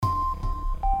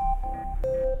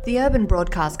The Urban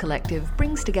Broadcast Collective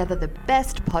brings together the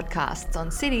best podcasts on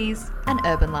cities and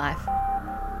urban life.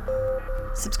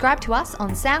 Subscribe to us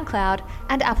on SoundCloud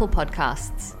and Apple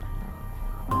Podcasts.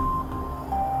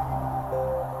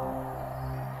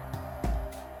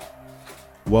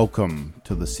 Welcome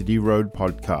to the City Road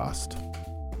Podcast.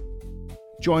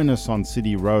 Join us on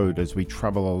City Road as we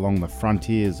travel along the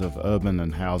frontiers of urban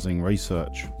and housing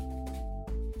research.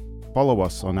 Follow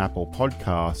us on Apple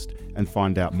Podcast and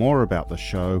find out more about the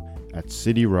show at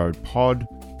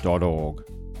cityroadpod.org.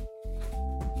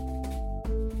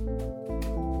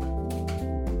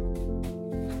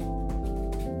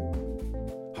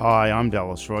 Hi, I'm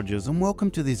Dallas Rogers and welcome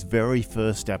to this very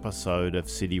first episode of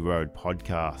City Road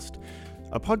Podcast,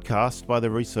 a podcast by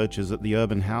the researchers at the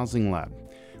Urban Housing Lab.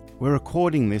 We're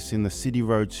recording this in the City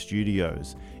Road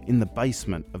studios in the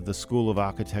basement of the School of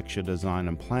Architecture, Design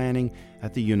and Planning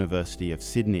at the University of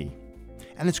Sydney.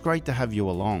 And it's great to have you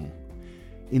along.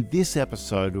 In this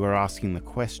episode, we're asking the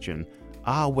question,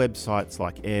 are websites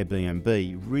like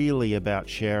Airbnb really about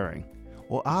sharing?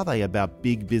 Or are they about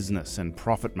big business and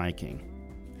profit making?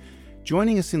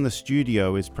 Joining us in the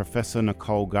studio is Professor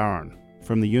Nicole Gurran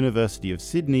from the University of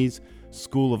Sydney's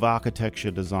School of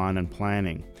Architecture, Design and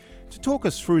Planning to talk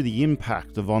us through the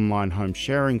impact of online home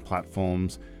sharing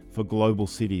platforms for global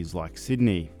cities like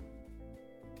Sydney.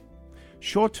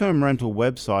 Short-term rental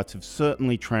websites have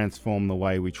certainly transformed the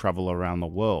way we travel around the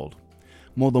world.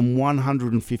 More than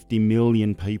 150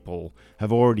 million people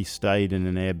have already stayed in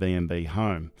an Airbnb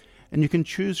home, and you can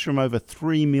choose from over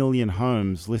 3 million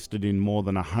homes listed in more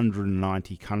than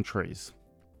 190 countries.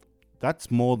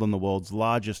 That's more than the world's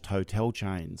largest hotel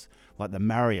chains, like the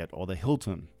Marriott or the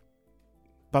Hilton.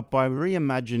 But by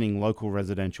reimagining local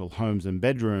residential homes and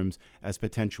bedrooms as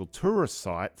potential tourist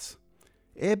sites,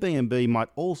 Airbnb might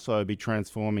also be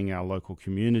transforming our local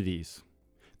communities.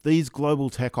 These global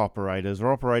tech operators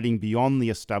are operating beyond the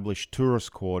established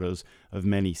tourist quarters of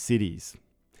many cities.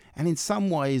 And in some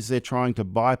ways, they're trying to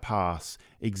bypass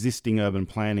existing urban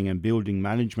planning and building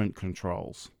management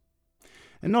controls.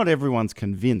 And not everyone's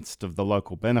convinced of the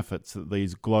local benefits that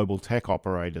these global tech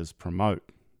operators promote.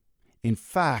 In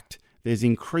fact, there's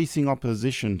increasing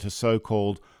opposition to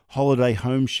so-called holiday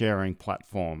home sharing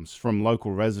platforms from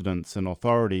local residents and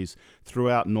authorities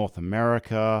throughout North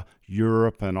America,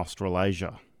 Europe and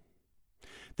Australasia.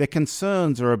 Their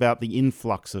concerns are about the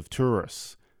influx of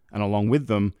tourists, and along with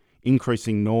them,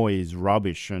 increasing noise,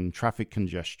 rubbish and traffic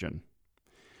congestion.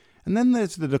 And then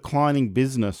there's the declining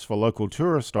business for local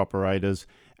tourist operators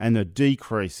and a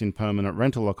decrease in permanent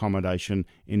rental accommodation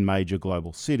in major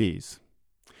global cities.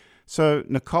 So,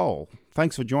 Nicole,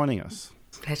 thanks for joining us.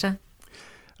 Pleasure.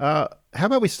 How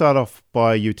about we start off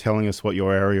by you telling us what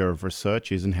your area of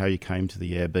research is and how you came to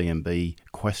the Airbnb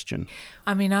question?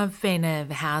 I've been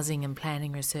a housing and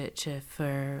planning researcher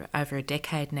for over a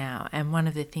decade now, and one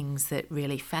of the things that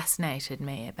really fascinated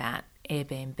me about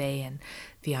Airbnb and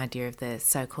the idea of the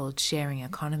so-called sharing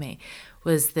economy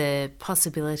was the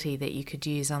possibility that you could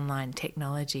use online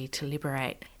technology to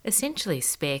liberate essentially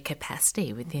spare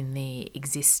capacity within the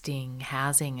existing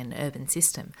housing and urban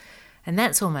system. And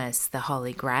that's almost the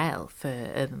holy grail for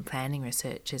urban planning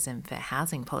researchers and for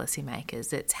housing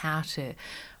policymakers. It's how to,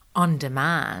 on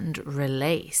demand,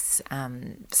 release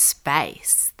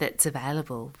space that's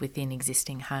available within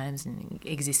existing homes and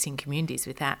existing communities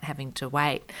without having to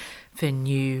wait for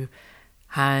new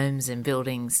homes and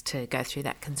buildings to go through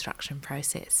that construction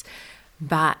process.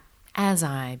 But as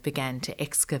I began to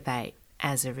excavate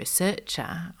as a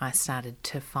researcher, I started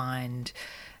to find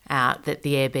out that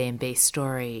the Airbnb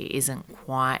story isn't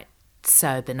quite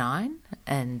so benign,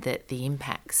 and that the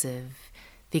impacts of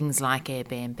things like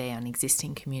Airbnb on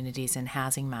existing communities and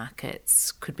housing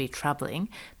markets could be troubling,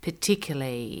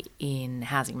 particularly in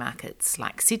housing markets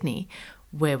like Sydney,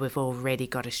 where we've already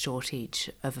got a shortage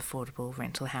of affordable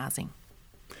rental housing.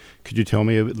 Could you tell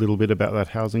me a little bit about that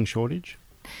housing shortage?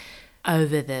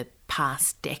 Over the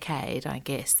past decade, I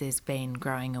guess, there's been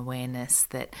growing awareness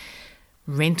that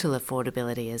rental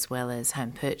affordability as well as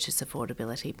home purchase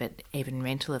affordability, but even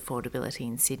rental affordability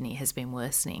in Sydney has been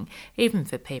worsening, even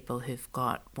for people who've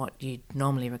got what you'd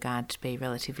normally regard to be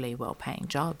relatively well-paying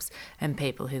jobs, and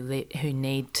people who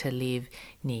need to live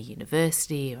near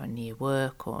university or near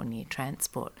work or near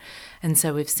transport. And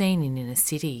so we've seen in inner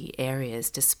city areas,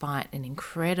 despite an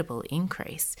incredible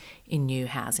increase in new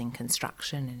housing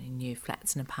construction and in new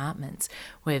flats and apartments,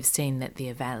 we've seen that the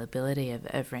availability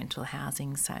of rental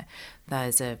housing, so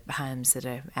those are homes that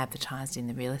are advertised in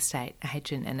the real estate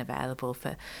agent and available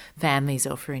for families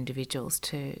or for individuals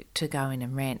to go in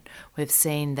and rent. We've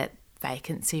seen that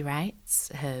vacancy rates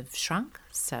have shrunk,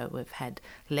 so we've had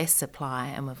less supply,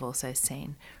 and we've also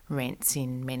seen rents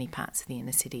in many parts of the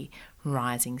inner city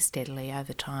rising steadily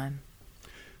over time.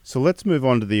 So let's move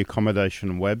on to the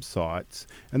accommodation websites,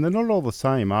 and they're not all the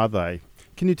same, are they?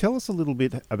 Can you tell us a little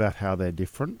bit about how they're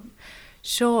different?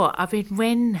 Sure. I mean,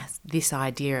 when this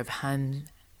idea of home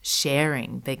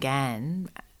sharing began,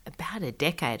 about a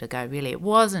decade ago, really, it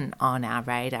wasn't on our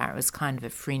radar. It was kind of a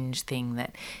fringe thing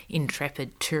that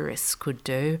intrepid tourists could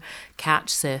do.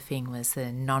 Couchsurfing was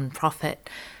the non-profit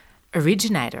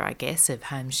originator, I guess, of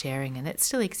home sharing, and it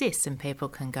still exists, and people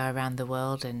can go around the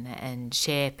world and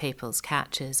share people's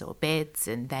couches or beds,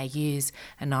 and they use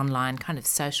an online kind of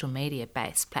social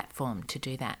media-based platform to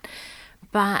do that.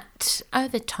 But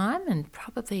over time, and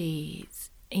probably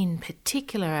in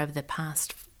particular over the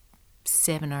past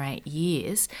 7 or 8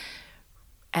 years,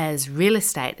 as real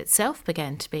estate itself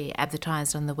began to be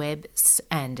advertised on the web,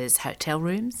 and as hotel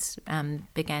rooms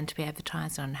began to be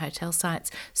advertised on hotel sites,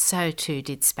 so too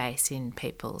did space in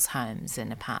people's homes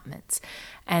and apartments.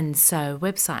 And so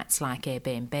websites like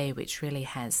Airbnb, which really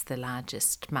has the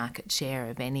largest market share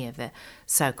of any of the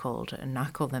so-called, and I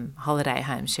call them holiday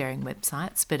home sharing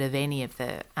websites, but of any of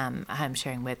the home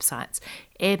sharing websites,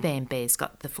 Airbnb's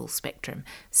got the full spectrum.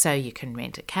 So you can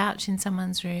rent a couch in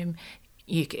someone's room,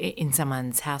 in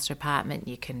someone's house or apartment,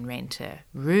 you can rent a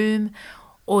room,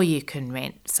 or you can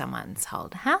rent someone's whole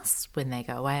house when they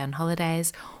go away on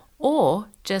holidays, or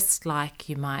just like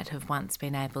you might have once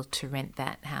been able to rent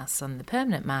that house on the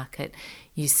permanent market,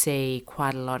 you see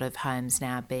quite a lot of homes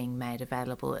now being made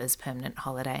available as permanent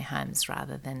holiday homes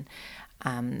rather than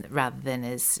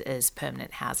as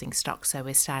permanent housing stock. So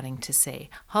we're starting to see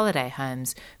holiday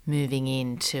homes moving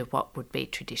into what would be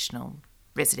traditional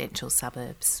residential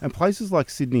suburbs. And places like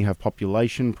Sydney have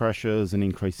population pressures and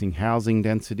increasing housing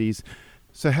densities.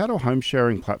 So how do home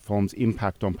sharing platforms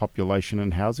impact on population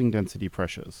and housing density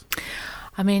pressures?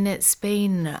 I mean, it's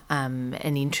been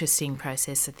an interesting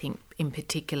process, I think, in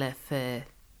particular for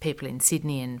people in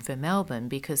Sydney and for Melbourne,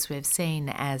 because we've seen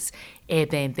as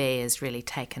Airbnb has really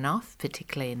taken off,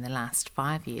 particularly in the last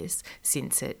 5 years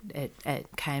since it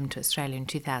came to Australia in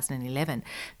 2011,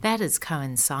 that has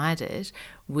coincided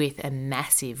with a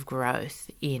massive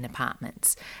growth in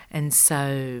apartments. And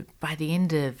so by the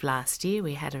end of last year,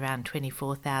 we had around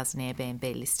 24,000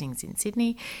 Airbnb listings in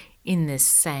Sydney. In this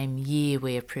same year,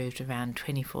 we approved around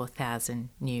 24,000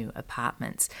 new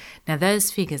apartments. Now,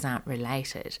 those figures aren't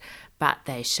related, but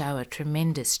they show a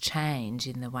tremendous change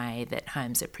in the way that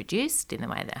homes are produced, in the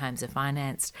way that homes are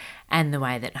financed, and the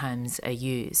way that homes are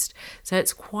used. So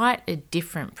it's quite a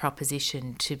different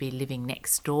proposition to be living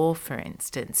next door, for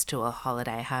instance, to a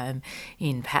holiday home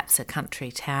in perhaps a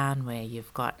country town where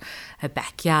you've got a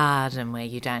backyard and where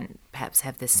you don't perhaps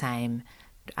have the same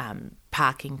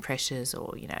parking pressures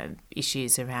or,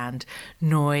 issues around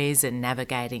noise and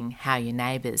navigating how your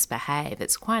neighbours behave.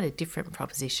 It's quite a different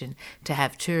proposition to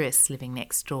have tourists living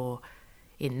next door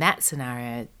in that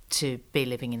scenario to be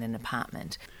living in an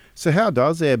apartment. So how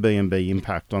does Airbnb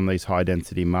impact on these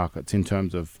high-density markets in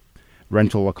terms of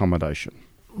rental accommodation?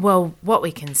 Well, what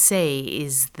we can see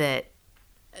is that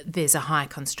there's a high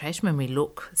concentration when we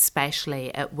look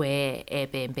spatially at where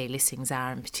Airbnb listings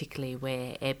are, and particularly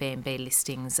where Airbnb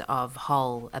listings of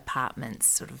whole apartments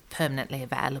sort of permanently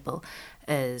available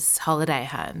as holiday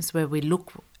homes, where we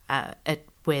look at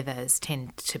where those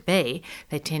tend to be,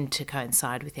 they tend to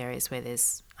coincide with areas where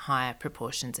there's higher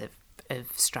proportions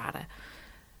of strata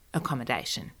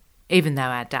accommodation, even though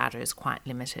our data is quite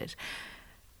limited.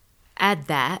 Add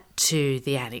that to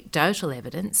the anecdotal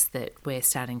evidence that we're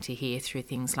starting to hear through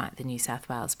things like the New South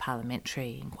Wales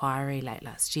Parliamentary Inquiry late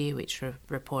last year, which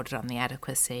reported on the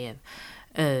adequacy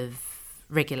of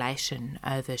regulation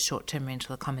over short-term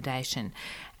rental accommodation,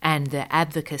 and the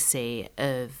advocacy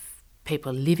of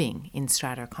people living in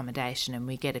strata accommodation. And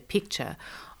we get a picture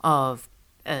of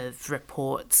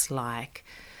reports like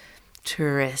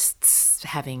tourists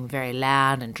having very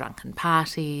loud and drunken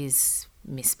parties,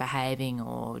 misbehaving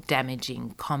or damaging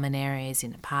common areas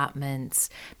in apartments,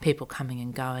 people coming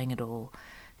and going at all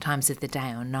times of the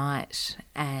day or night,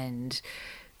 and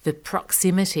the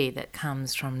proximity that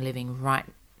comes from living right,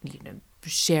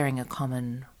 sharing a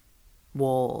common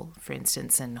wall, for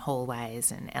instance, and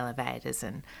hallways and elevators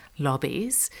and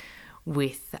lobbies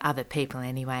with other people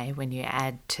anyway. When you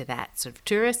add to that sort of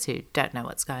tourists who don't know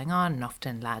what's going on, and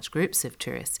often large groups of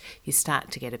tourists, you start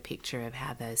to get a picture of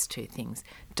how those two things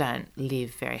don't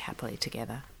live very happily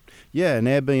together. Yeah, and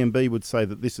Airbnb would say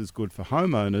that this is good for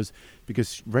homeowners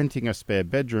because renting a spare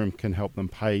bedroom can help them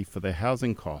pay for their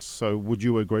housing costs. So would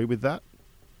you agree with that?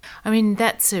 I mean,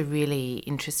 that's a really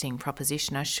interesting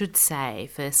proposition. I should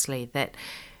say, firstly, that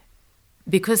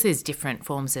because there's different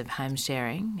forms of home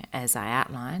sharing, as I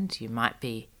outlined, you might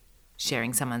be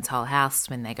sharing someone's whole house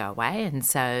when they go away, and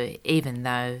so even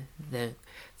though the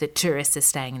tourists are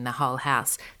staying in the whole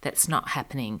house, that's not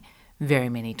happening very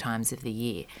many times of the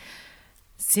year.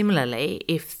 Similarly,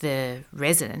 if the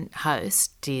resident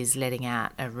host is letting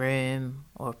out a room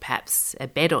or perhaps a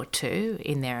bed or two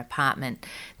in their apartment,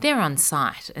 they're on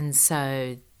site, and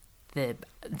so the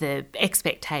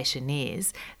expectation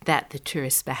is that the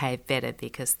tourists behave better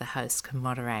because the host can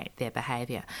moderate their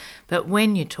behaviour. But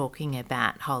when you're talking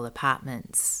about whole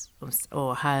apartments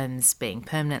or homes being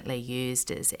permanently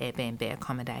used as Airbnb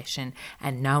accommodation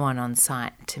and no one on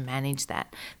site to manage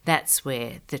that, that's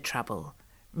where the trouble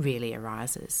really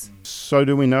arises. So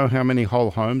do we know how many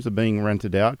whole homes are being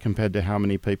rented out compared to how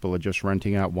many people are just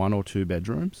renting out 1 or 2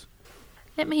 bedrooms?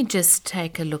 Let me just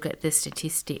take a look at the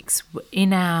statistics.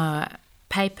 In our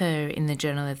paper in the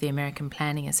Journal of the American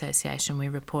Planning Association, we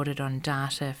reported on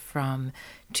data from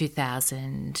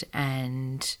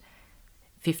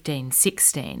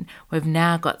 2015-16. We've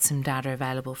now got some data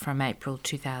available from April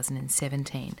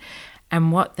 2017.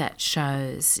 And what that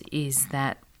shows is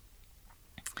that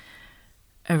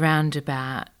around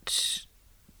about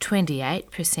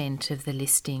 28% of the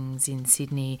listings in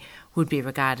Sydney would be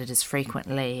regarded as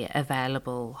frequently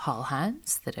available whole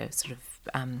homes that are sort of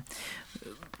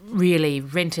really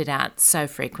rented out so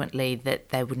frequently that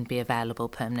they wouldn't be available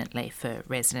permanently for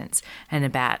residents, and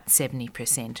about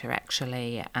 70% are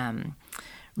actually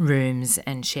rooms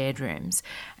and shared rooms.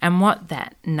 And what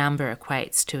that number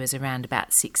equates to is around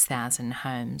about 6,000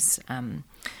 homes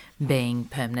being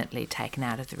permanently taken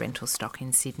out of the rental stock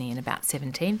in Sydney, and about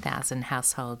 17,000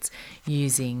 households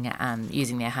using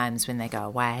their homes when they go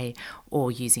away,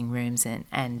 or using rooms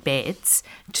and beds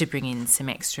to bring in some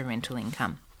extra rental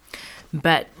income.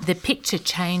 But the picture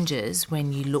changes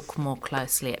when you look more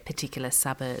closely at particular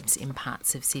suburbs in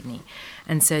parts of Sydney.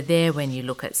 And so there, when you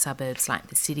look at suburbs like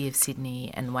the City of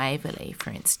Sydney and Waverley,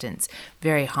 for instance,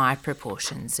 very high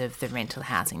proportions of the rental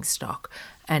housing stock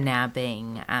are now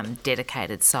being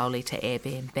dedicated solely to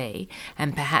Airbnb,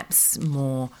 and perhaps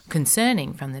more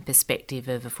concerning from the perspective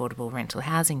of affordable rental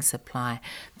housing supply,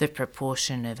 the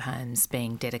proportion of homes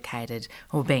being dedicated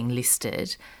or being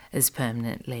listed as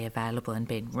permanently available and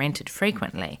being rented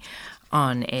frequently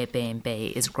on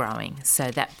Airbnb is growing.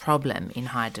 So that problem in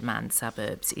high demand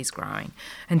suburbs is growing.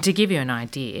 And to give you an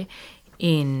idea,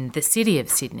 in the City of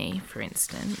Sydney, for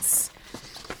instance,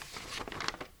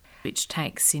 which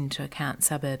takes into account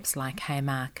suburbs like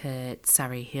Haymarket,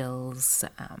 Surrey Hills,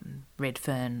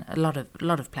 Redfern, a lot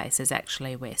of places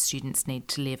actually where students need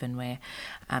to live and where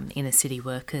inner city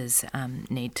workers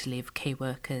need to live, key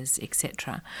workers,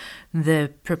 etc.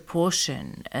 The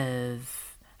proportion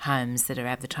of homes that are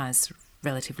advertised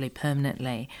relatively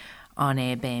permanently on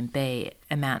Airbnb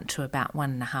amount to about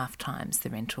 1.5 times the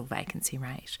rental vacancy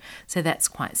rate. So that's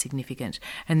quite significant.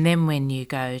 And then when you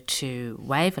go to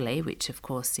Waverley, which of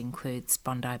course includes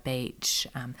Bondi Beach,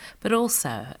 but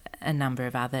also a number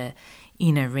of other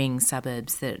inner ring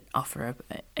suburbs that offer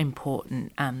an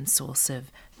important source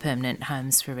of permanent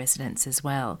homes for residents as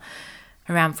well,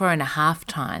 around 4.5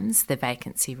 times the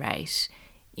vacancy rate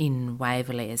in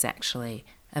Waverley is actually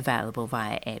available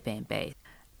via Airbnb.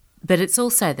 But it's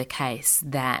also the case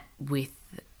that with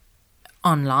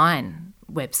online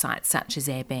websites such as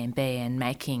Airbnb and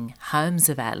making homes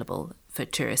available for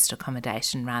tourist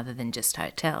accommodation rather than just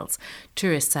hotels,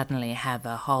 tourists suddenly have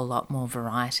a whole lot more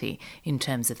variety in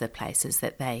terms of the places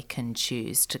that they can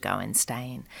choose to go and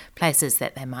stay in, places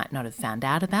that they might not have found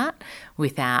out about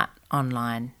without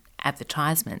online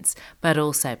advertisements, but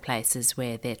also places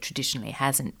where there traditionally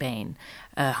hasn't been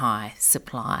a high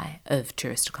supply of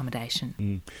tourist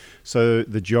accommodation. So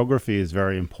the geography is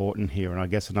very important here, and I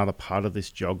guess another part of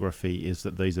this geography is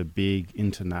that these are big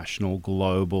international,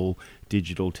 global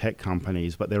digital tech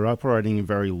companies, but they're operating in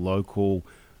very local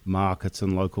markets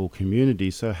and local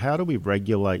communities. So how do we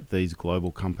regulate these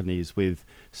global companies with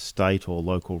state or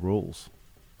local rules?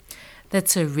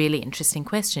 That's a really interesting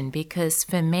question, because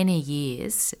for many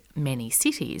years, many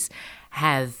cities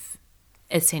have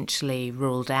essentially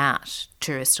ruled out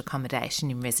tourist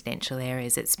accommodation in residential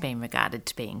areas. It's been regarded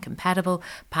to be incompatible,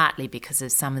 partly because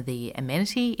of some of the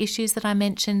amenity issues that I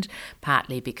mentioned,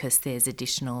 partly because there's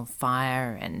additional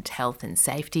fire and health and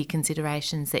safety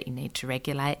considerations that you need to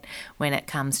regulate when it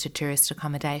comes to tourist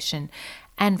accommodation,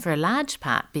 and for a large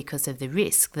part because of the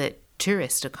risk that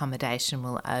tourist accommodation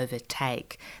will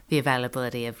overtake the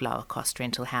availability of lower cost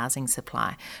rental housing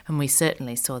supply. And we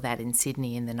certainly saw that in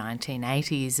Sydney in the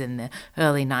 1980s and the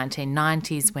early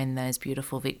 1990s when those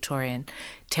beautiful Victorian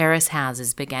terrace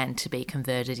houses began to be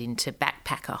converted into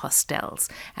backpacker hostels.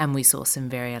 And we saw some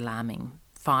very alarming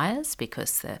fires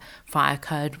because the fire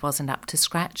code wasn't up to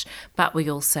scratch, but we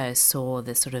also saw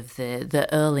the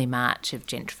early march of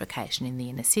gentrification in the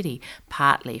inner city,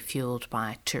 partly fuelled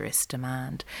by tourist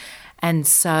demand. And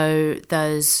so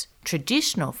those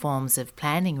traditional forms of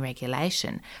planning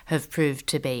regulation have proved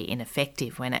to be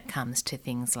ineffective when it comes to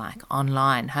things like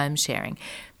online home sharing,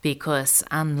 because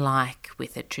unlike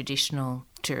with a traditional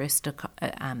tourist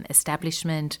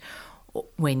establishment,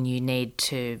 when you need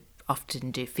to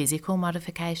often do physical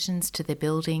modifications to the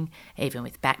building, even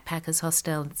with backpackers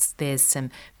hostels, there's some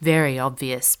very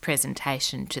obvious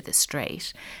presentation to the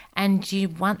street, and you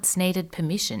once needed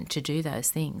permission to do those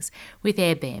things. With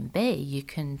Airbnb, you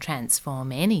can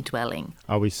transform any dwelling.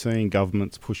 Are we seeing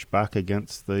governments push back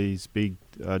against these big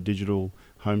digital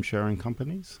home sharing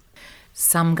companies?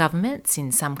 Some governments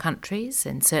in some countries,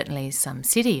 and certainly some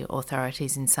city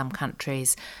authorities in some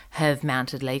countries, have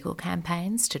mounted legal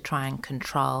campaigns to try and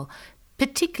control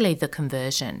particularly the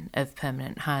conversion of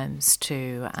permanent homes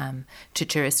to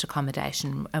tourist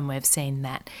accommodation. And we've seen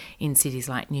that in cities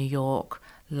like New York,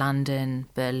 London,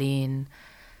 Berlin,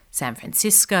 San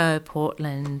Francisco,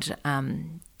 Portland.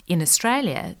 In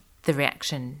Australia, the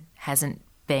reaction hasn't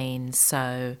been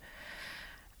so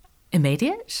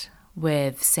immediate.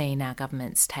 We've seen our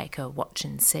governments take a watch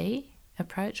and see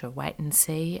approach or wait and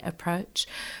see approach.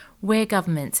 Where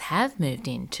governments have moved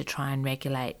in to try and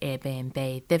regulate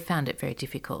Airbnb, they've found it very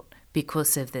difficult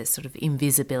because of the sort of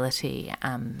invisibility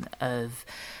of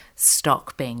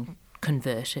stock being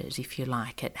converted, if you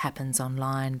like. It happens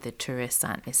online. The tourists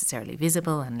aren't necessarily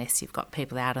visible unless you've got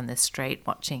people out on the street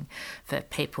watching for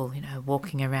people,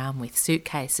 walking around with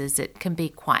suitcases. It can be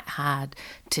quite hard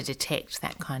to detect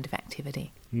that kind of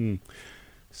activity.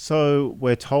 So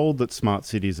we're told that smart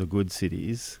cities are good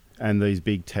cities and these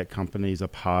big tech companies are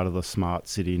part of the smart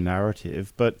city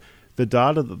narrative, but the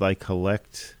data that they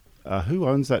collect, who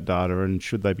owns that data, and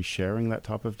should they be sharing that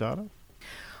type of data?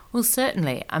 Well,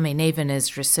 certainly. I mean, even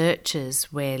as researchers,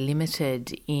 we're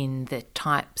limited in the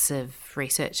types of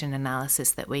research and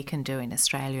analysis that we can do in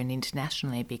Australia and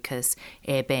internationally because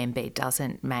Airbnb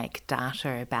doesn't make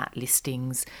data about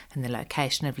listings and the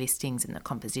location of listings and the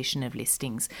composition of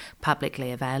listings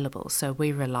publicly available. So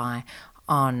we rely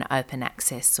on open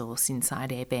access source inside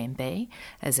Airbnb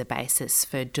as a basis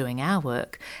for doing our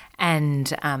work.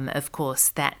 And of course,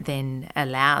 that then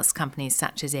allows companies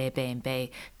such as Airbnb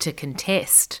to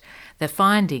contest the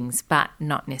findings, but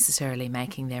not necessarily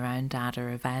making their own data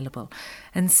available.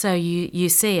 And so you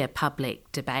see a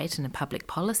public debate and a public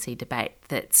policy debate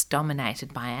that's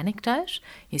dominated by anecdote.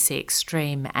 You see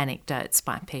extreme anecdotes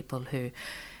by people who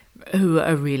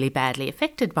are really badly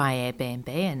affected by Airbnb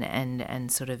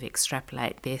and sort of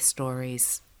extrapolate their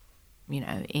stories,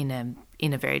 in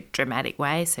a very dramatic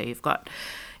way. So you've got,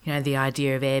 the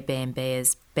idea of Airbnb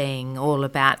as being all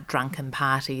about drunken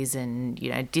parties and,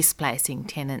 displacing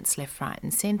tenants left, right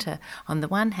and centre on the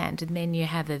one hand, and then you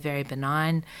have a very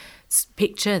benign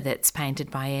picture that's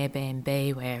painted by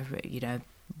Airbnb where,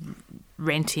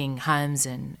 renting homes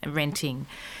and renting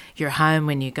your home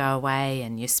when you go away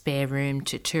and your spare room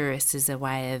to tourists is a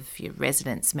way of your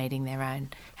residents meeting their own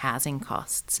housing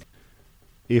costs.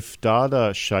 If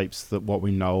data shapes what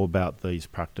we know about these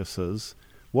practices,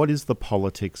 what is the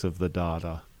politics of the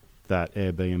data that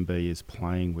Airbnb is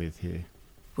playing with here?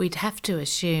 We'd have to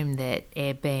assume that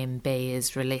Airbnb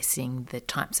is releasing the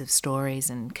types of stories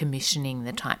and commissioning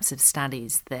the types of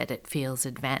studies that it feels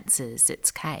advances its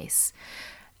case.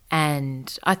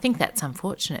 And I think that's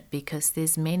unfortunate because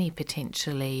there's many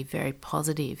potentially very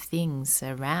positive things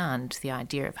around the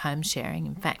idea of home sharing.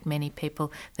 In fact, many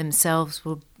people themselves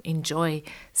will enjoy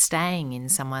staying in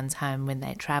someone's home when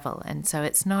they travel. And so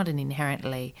it's not an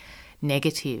inherently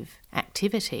negative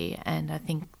activity. And I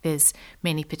think there's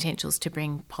many potentials to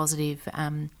bring positive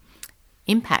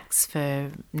impacts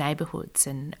for neighbourhoods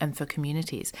and for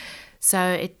communities. So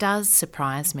it does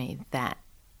surprise me that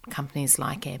companies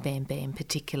like Airbnb in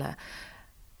particular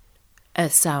are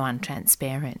so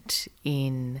untransparent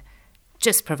in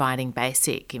just providing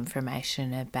basic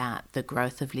information about the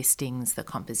growth of listings, the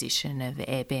composition of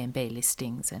Airbnb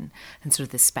listings and sort of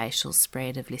the spatial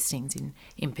spread of listings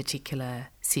in particular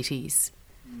cities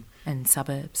and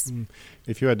suburbs.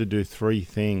 If you had to do three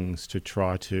things to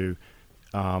try to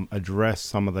address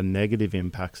some of the negative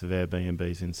impacts of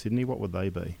Airbnbs in Sydney, what would they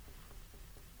be?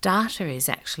 Data is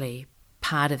actually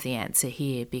part of the answer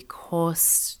here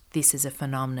because this is a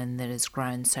phenomenon that has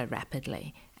grown so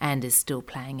rapidly and is still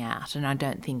playing out. And I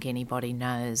don't think anybody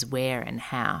knows where and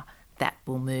how that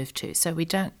will move to. So we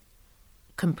don't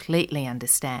completely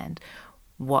understand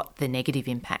what the negative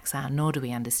impacts are, nor do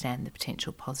we understand the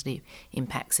potential positive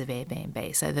impacts of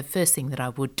Airbnb. So the first thing that I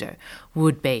would do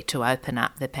would be to open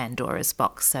up the Pandora's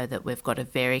box so that we've got a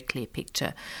very clear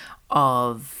picture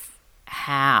of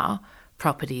how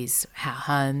properties, how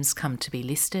homes come to be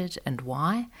listed and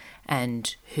why,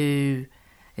 and who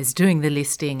is doing the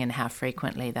listing and how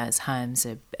frequently those homes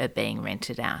are being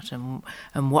rented out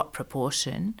and what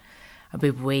proportion.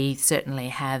 We certainly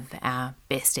have our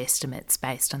best estimates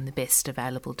based on the best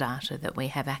available data that we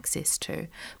have access to,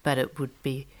 but it would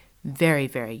be very,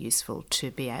 very useful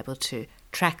to be able to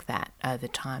track that over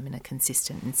time in a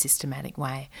consistent and systematic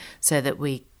way so that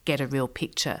we get a real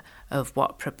picture of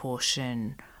what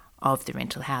proportion of the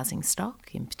rental housing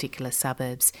stock, in particular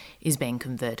suburbs, is being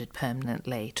converted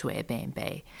permanently to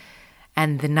Airbnb.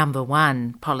 And the number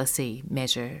one policy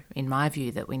measure, in my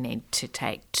view, that we need to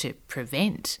take to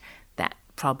prevent that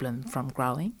problem from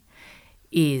growing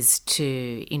is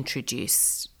to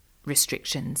introduce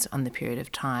restrictions on the period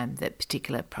of time that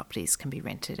particular properties can be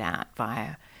rented out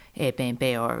via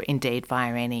Airbnb or indeed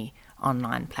via any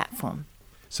online platform.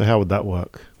 So how would that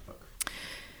work?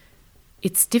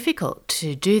 It's difficult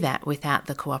to do that without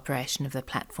the cooperation of the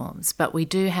platforms, but we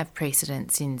do have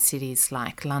precedents in cities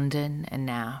like London and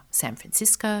now San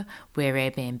Francisco, where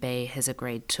Airbnb has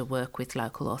agreed to work with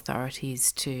local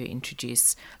authorities to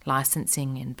introduce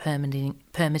licensing and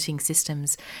permitting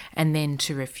systems, and then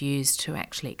to refuse to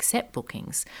actually accept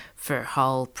bookings for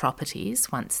whole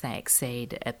properties once they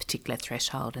exceed a particular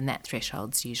threshold, and that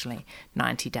threshold's usually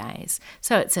 90 days.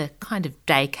 So it's a kind of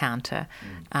day counter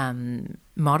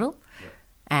model.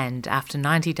 And after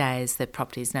 90 days, the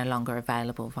property is no longer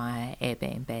available via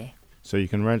Airbnb. So you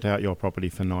can rent out your property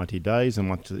for 90 days, and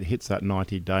once it hits that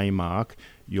 90-day mark,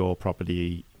 your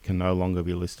property can no longer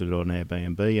be listed on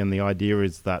Airbnb. And the idea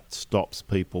is that stops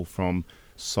people from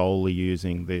solely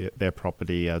using their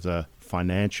property as a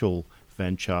financial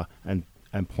venture and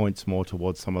points more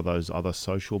towards some of those other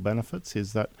social benefits.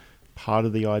 Is that part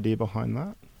of the idea behind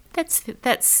that?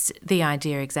 That's the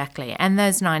idea, exactly. And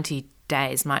those 90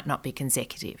 days might not be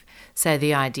consecutive. So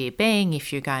the idea being,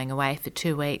 if you're going away for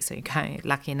 2 weeks or you're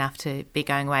lucky enough to be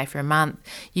going away for a month,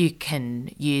 you can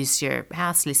use your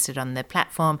house listed on the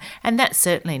platform, and that's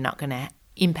certainly not going to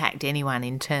impact anyone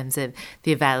in terms of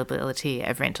the availability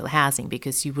of rental housing,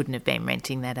 because you wouldn't have been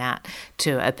renting that out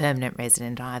to a permanent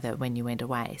resident either when you went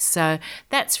away. So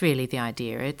that's really the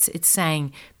idea. It's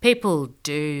saying people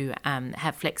do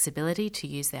have flexibility to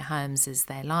use their homes as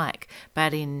they like,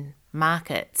 but in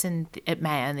markets, and it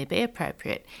may only be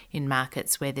appropriate in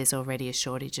markets where there's already a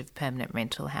shortage of permanent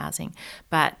rental housing,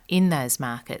 but in those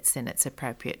markets then it's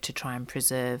appropriate to try and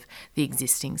preserve the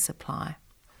existing supply.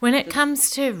 When it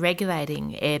comes to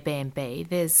regulating Airbnb,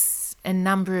 there's a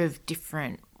number of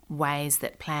different ways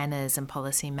that planners and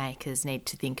policymakers need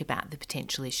to think about the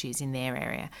potential issues in their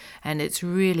area. And it's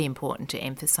really important to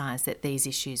emphasise that these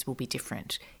issues will be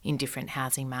different in different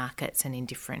housing markets and in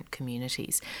different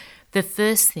communities. The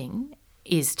first thing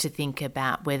is to think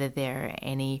about whether there are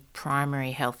any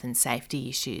primary health and safety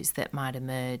issues that might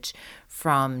emerge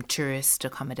from tourist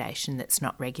accommodation that's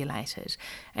not regulated.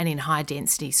 And in high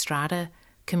density strata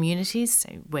communities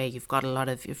where you've got a lot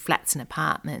of flats and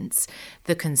apartments,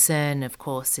 the concern, of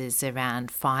course, is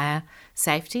around fire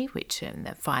safety, which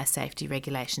the fire safety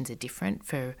regulations are different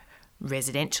for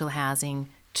residential housing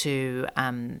to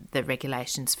the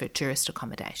regulations for tourist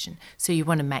accommodation. So you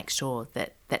want to make sure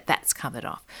that that's covered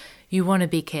off. You want to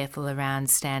be careful around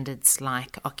standards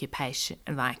like occupation,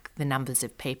 like the numbers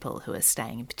of people who are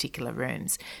staying in particular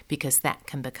rooms, because that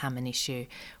can become an issue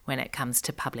when it comes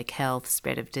to public health,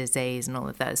 spread of disease and all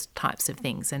of those types of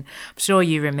things. And I'm sure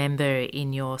you remember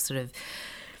in your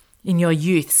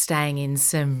youth staying in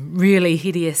some really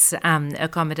hideous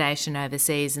accommodation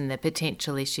overseas and the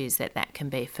potential issues that can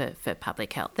be for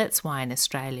public health. That's why in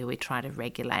Australia we try to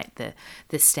regulate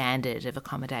the standard of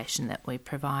accommodation that we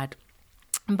provide.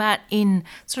 But in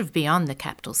sort of beyond the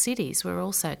capital cities, we're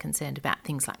also concerned about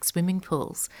things like swimming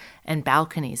pools and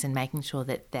balconies and making sure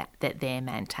that they're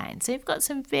maintained. So you've got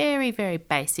some very, very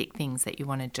basic things that you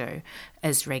want to do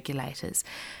as regulators.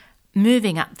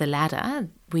 Moving up the ladder,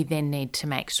 we then need to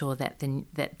make sure that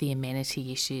the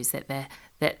amenity issues, that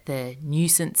the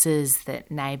nuisances that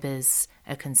neighbours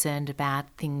are concerned about,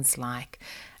 things like,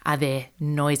 are there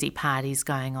noisy parties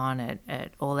going on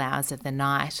at all hours of the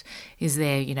night? Is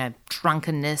there,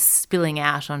 drunkenness spilling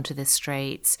out onto the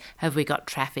streets? Have we got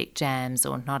traffic jams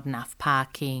or not enough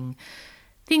parking?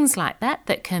 Things like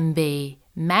that can be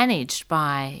managed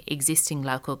by existing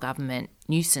local government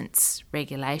nuisance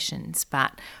regulations,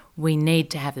 but we need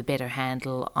to have a better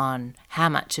handle on how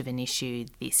much of an issue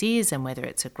this is and whether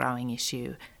it's a growing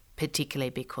issue, particularly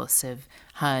because of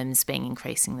homes being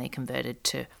increasingly converted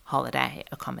to holiday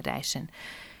accommodation.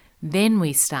 Then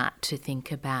we start to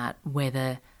think about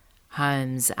whether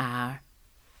homes are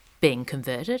being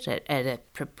converted at a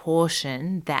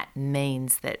proportion that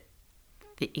means that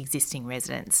the existing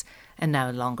residents are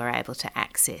no longer able to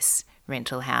access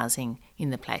rental housing in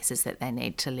the places that they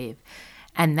need to live.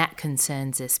 And that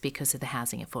concerns us because of the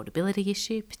housing affordability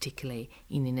issue, particularly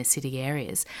in inner city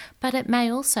areas. But it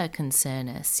may also concern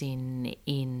us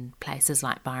in places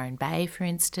like Byron Bay, for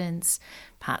instance,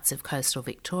 parts of coastal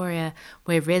Victoria,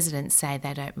 where residents say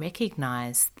they don't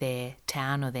recognise their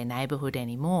town or their neighbourhood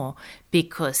anymore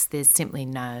because there's simply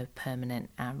no permanent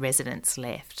residents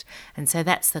left. And so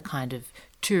that's the kind of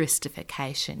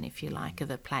touristification, if you like,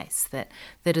 of a place that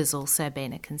has also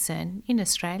been a concern in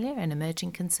Australia, an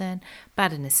emerging concern,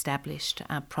 but an established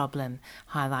problem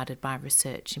highlighted by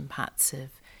research in parts of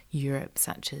Europe,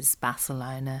 such as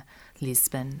Barcelona,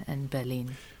 Lisbon and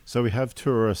Berlin. So we have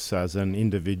tourists as an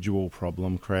individual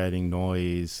problem, creating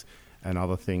noise and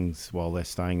other things while they're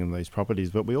staying in these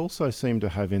properties, but we also seem to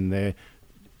have in there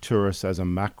tourists as a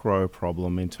macro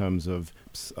problem in terms of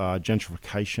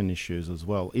gentrification issues as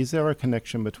well. Is there a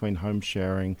connection between home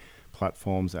sharing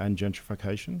platforms and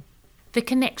gentrification? The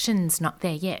connection's not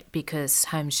there yet because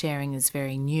home sharing is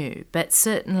very new, but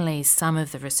certainly some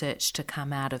of the research to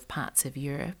come out of parts of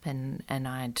Europe, and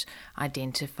I'd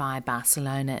identify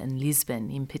Barcelona and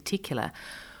Lisbon in particular,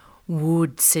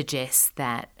 would suggest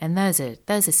that, and those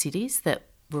are cities that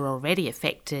were already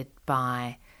affected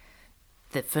by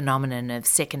the phenomenon of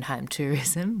second home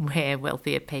tourism, where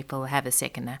wealthier people have a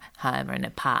second home or an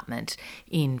apartment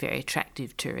in very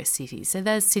attractive tourist cities. So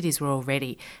those cities were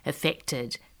already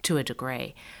affected to a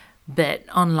degree. But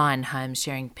online home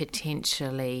sharing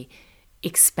potentially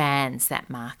expands that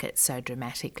market so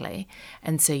dramatically.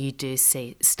 And so you do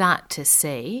start to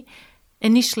see,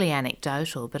 initially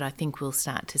anecdotal, but I think we'll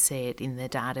start to see it in the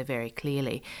data very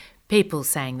clearly, people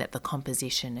saying that the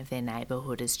composition of their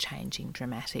neighbourhood is changing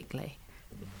dramatically.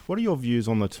 What are your views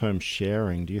on the term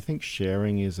sharing? Do you think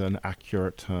sharing is an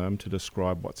accurate term to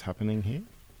describe what's happening here?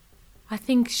 I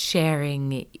think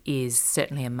sharing is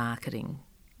certainly a marketing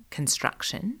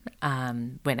construction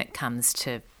when it comes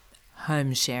to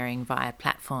home sharing via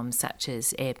platforms such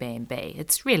as Airbnb.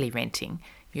 It's really renting.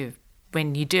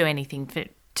 When you do anything,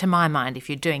 to my mind, if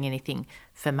you're doing anything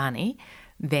for money,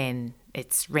 then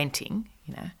it's renting,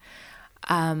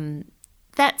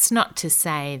 That's not to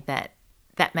say that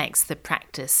makes the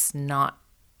practice not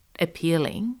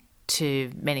appealing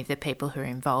to many of the people who are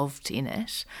involved in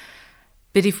it.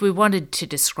 But if we wanted to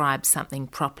describe something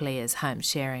properly as home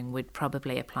sharing, we'd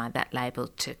probably apply that label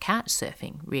to couch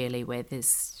surfing, really, where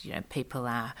there's, people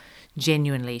are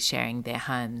genuinely sharing their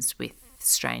homes with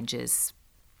strangers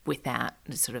without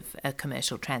sort of a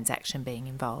commercial transaction being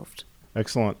involved.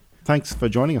 Excellent. Thanks for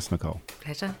joining us, Nicole.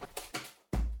 Pleasure.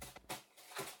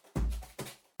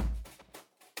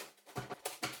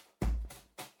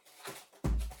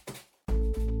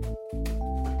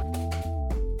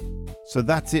 So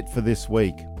that's it for this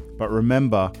week, but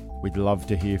remember, we'd love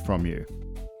to hear from you.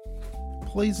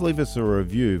 Please leave us a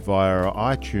review via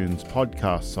our iTunes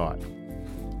podcast site.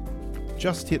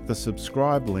 Just hit the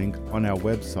subscribe link on our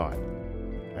website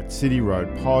at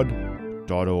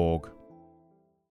cityroadpod.org.